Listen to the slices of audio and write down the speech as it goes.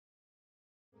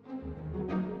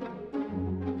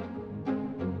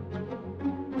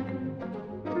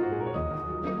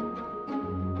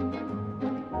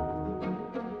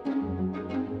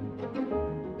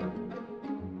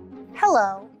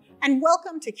Hello, and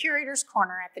welcome to Curator's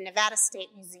Corner at the Nevada State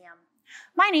Museum.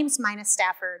 My name's Mina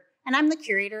Stafford, and I'm the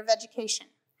Curator of Education.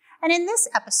 And in this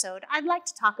episode, I'd like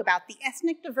to talk about the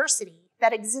ethnic diversity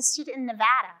that existed in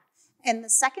Nevada in the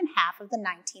second half of the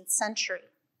 19th century.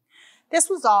 This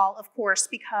was all, of course,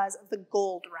 because of the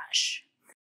gold rush.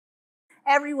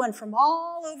 Everyone from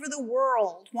all over the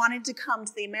world wanted to come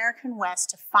to the American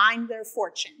West to find their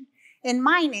fortune in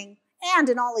mining and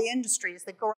in all the industries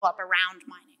that grow up around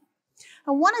mining.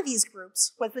 And one of these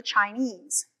groups was the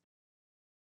Chinese.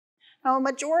 Now, a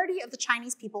majority of the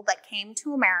Chinese people that came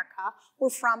to America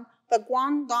were from the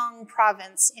Guangdong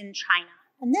province in China.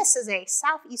 And this is a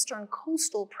southeastern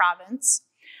coastal province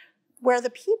where the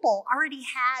people already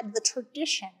had the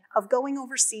tradition of going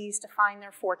overseas to find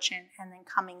their fortune and then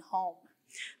coming home.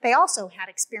 They also had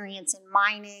experience in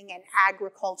mining and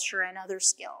agriculture and other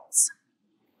skills.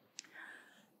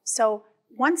 So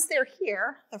once they're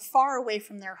here, they're far away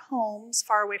from their homes,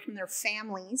 far away from their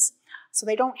families, so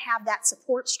they don't have that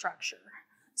support structure.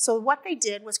 So what they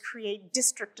did was create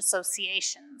district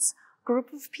associations, a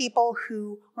group of people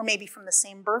who were maybe from the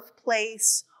same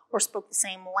birthplace or spoke the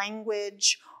same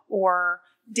language or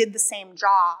did the same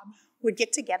job would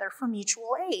get together for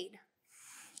mutual aid.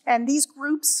 And these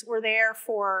groups were there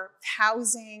for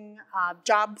housing,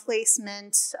 job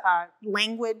placement,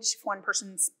 language. If one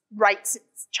person writes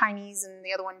Chinese and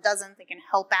the other one doesn't, they can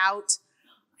help out.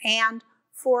 And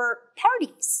for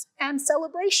parties and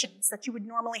celebrations that you would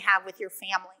normally have with your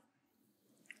family.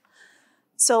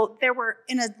 So there were,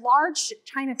 in a large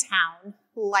Chinatown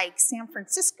like San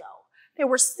Francisco, there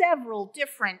were several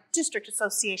different district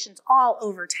associations all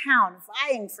over town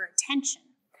vying for attention.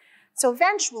 So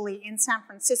eventually in San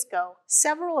Francisco,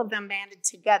 several of them banded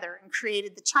together and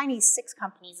created the Chinese Six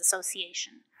Companies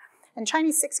Association. And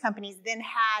Chinese Six Companies then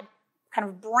had kind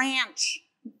of branch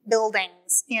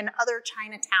buildings in other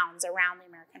Chinatowns around the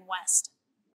American West.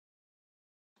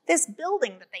 This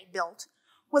building that they built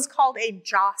was called a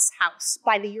Joss House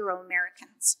by the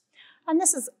Euro-Americans. And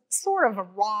this is sort of a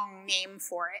wrong name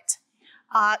for it.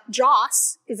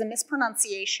 Joss is a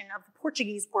mispronunciation of the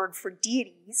Portuguese word for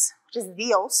deities, which is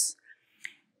Dios.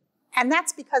 And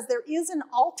that's because there is an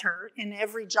altar in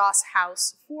every Joss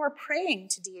house for praying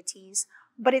to deities,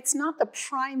 but it's not the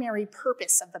primary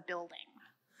purpose of the building.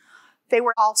 They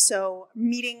were also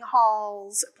meeting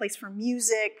halls, a place for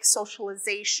music,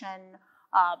 socialization,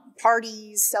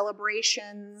 parties,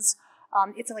 celebrations.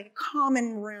 It's like a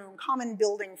common room, common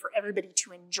building for everybody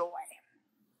to enjoy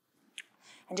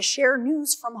and to share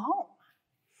news from home.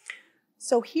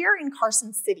 So here in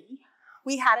Carson City,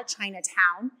 we had a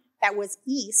Chinatown that was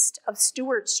east of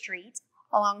Stewart Street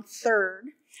along 3rd.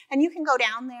 And you can go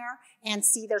down there and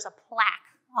see there's a plaque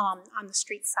on the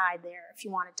street side there if you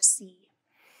wanted to see.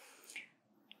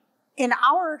 In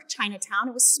our Chinatown,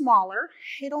 it was smaller.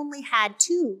 It only had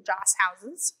 2 Joss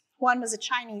houses. One was a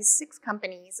Chinese Six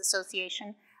Companies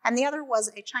Association, and the other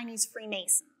was a Chinese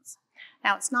Freemasons.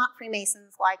 Now, it's not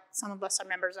Freemasons like some of us are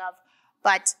members of,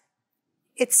 but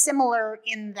it's similar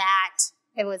in that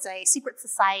it was a secret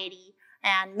society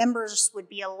and members would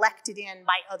be elected in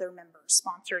by other members,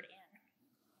 sponsored in.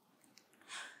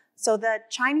 So the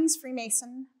Chinese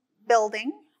Freemason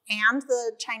building and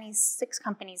the Chinese Six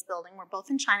Companies building were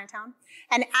both in Chinatown.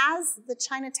 And as the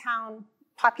Chinatown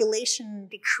population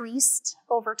decreased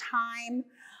over time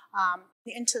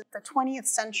into the 20th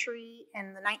century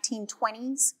in the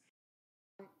 1920s,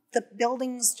 the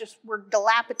buildings just were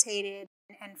dilapidated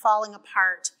and falling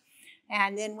apart.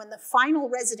 And then when the final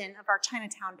resident of our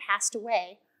Chinatown passed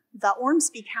away, the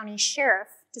Ormsby County Sheriff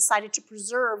decided to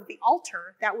preserve the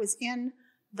altar that was in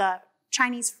the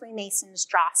Chinese Freemasons'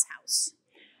 Joss House.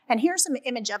 And here's an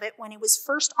image of it when it was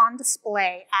first on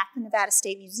display at the Nevada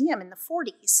State Museum in the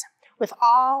 40s, with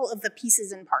all of the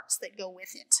pieces and parts that go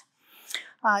with it.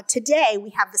 Today, we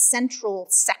have the central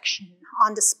section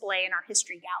on display in our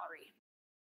history gallery.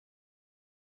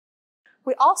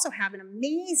 We also have an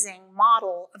amazing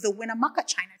model of the Winnemucca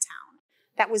Chinatown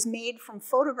that was made from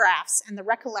photographs and the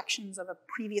recollections of a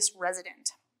previous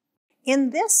resident.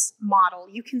 In this model,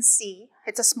 you can see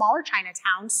it's a smaller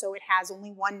Chinatown, so it has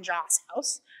only 1 Joss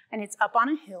house, and it's up on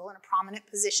a hill in a prominent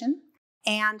position,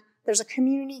 and there's a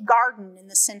community garden in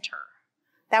the center.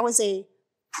 That was a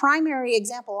primary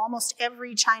example. Almost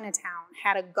every Chinatown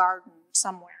had a garden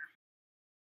somewhere.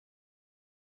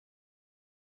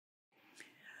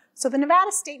 So the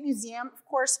Nevada State Museum, of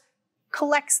course,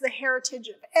 collects the heritage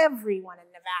of everyone in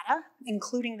Nevada,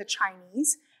 including the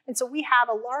Chinese. And so we have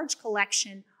a large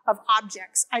collection of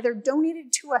objects either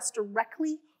donated to us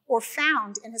directly or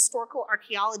found in historical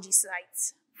archaeology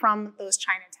sites from those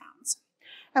Chinatowns.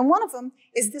 And one of them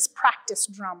is this practice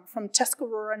drum from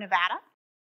Tuscarora, Nevada.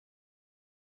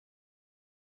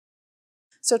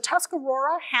 So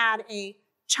Tuscarora had a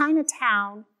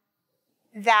Chinatown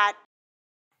that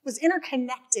was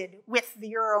interconnected with the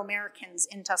Euro-Americans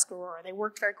in Tuscarora. They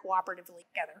worked very cooperatively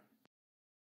together.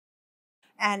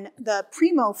 And the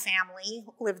Primo family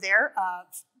lived there.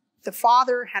 The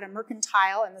father had a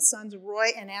mercantile, and the sons Roy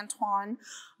and Antoine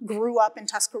grew up in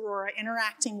Tuscarora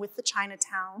interacting with the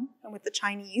Chinatown and with the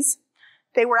Chinese.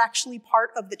 They were actually part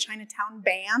of the Chinatown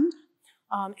band.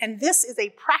 And this is a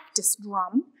practice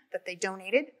drum that they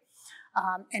donated.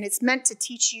 And it's meant to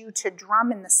teach you to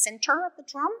drum in the center of the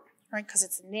drum, right? Because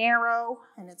it's narrow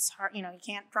and it's hard, you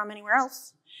can't drum anywhere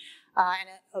else. And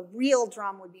a real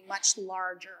drum would be much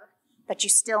larger, but you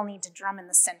still need to drum in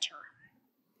the center.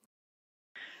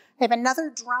 I have another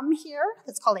drum here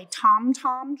that's called a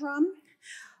tom-tom drum.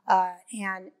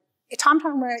 And a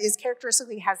tom-tom is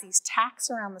characteristically has these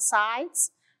tacks around the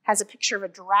sides, has a picture of a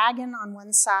dragon on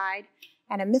one side,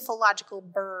 and a mythological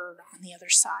bird on the other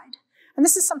side. And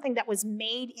this is something that was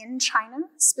made in China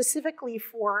specifically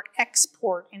for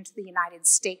export into the United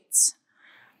States.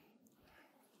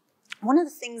 One of the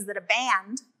things that a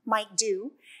band might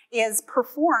do is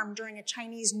perform during a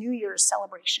Chinese New Year's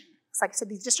celebration. Like I said,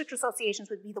 these district associations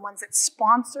would be the ones that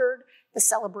sponsored the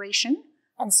celebration,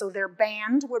 and so their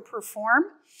band would perform.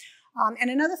 And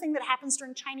another thing that happens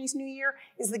during Chinese New Year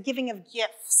is the giving of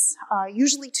gifts,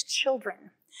 usually to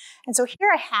children. And so here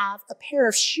I have a pair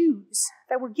of shoes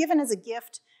that were given as a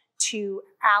gift to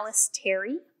Alice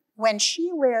Terry when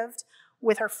she lived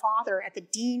with her father at the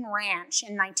Dean Ranch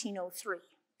in 1903.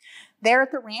 There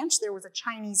at the ranch, there was a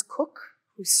Chinese cook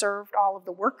who served all of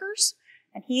the workers,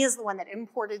 and he is the one that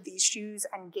imported these shoes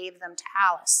and gave them to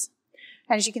Alice.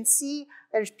 And as you can see,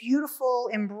 there's beautiful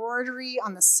embroidery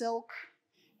on the silk.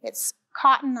 It's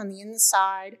cotton on the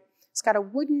inside. It's got a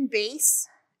wooden base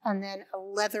and then a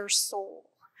leather sole.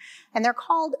 And they're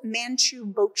called Manchu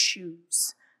boat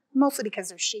shoes, mostly because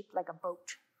they're shaped like a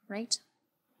boat, right?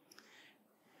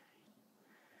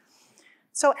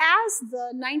 So as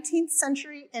the 19th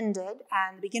century ended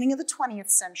and the beginning of the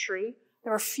 20th century,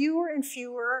 there were fewer and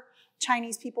fewer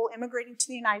Chinese people immigrating to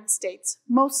the United States,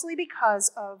 mostly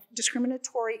because of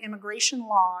discriminatory immigration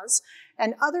laws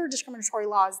and other discriminatory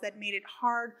laws that made it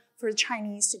hard for the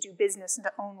Chinese to do business and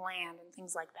to own land and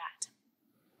things like that.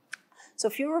 So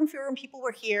fewer and fewer people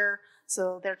were here,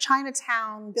 so their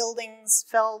Chinatown buildings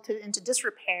fell into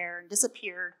disrepair and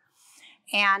disappeared.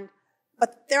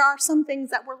 But there are some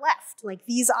things that were left, like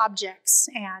these objects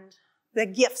and the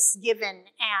gifts given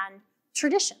and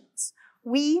traditions.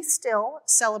 We still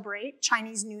celebrate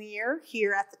Chinese New Year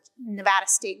here at the Nevada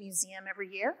State Museum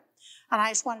every year. And I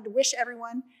just wanted to wish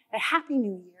everyone a Happy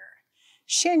New Year.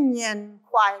 新年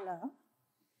快乐.